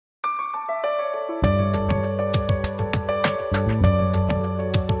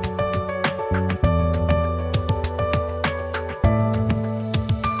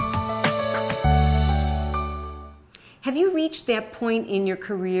reached that point in your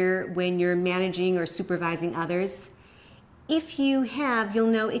career when you're managing or supervising others? If you have, you'll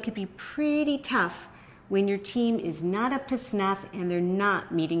know it could be pretty tough when your team is not up to snuff and they're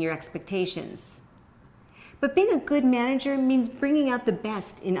not meeting your expectations. But being a good manager means bringing out the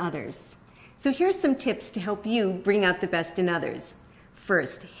best in others. So here's some tips to help you bring out the best in others.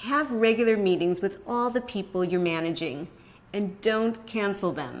 First, have regular meetings with all the people you're managing and don't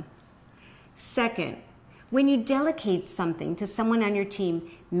cancel them. Second, when you delegate something to someone on your team,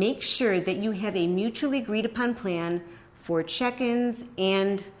 make sure that you have a mutually agreed upon plan for check-ins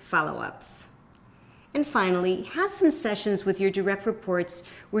and follow-ups. And finally, have some sessions with your direct reports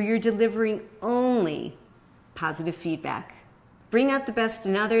where you're delivering only positive feedback. Bring out the best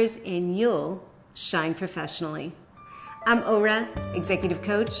in others and you'll shine professionally. I'm Ora, Executive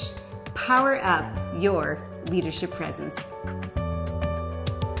Coach. Power up your leadership presence.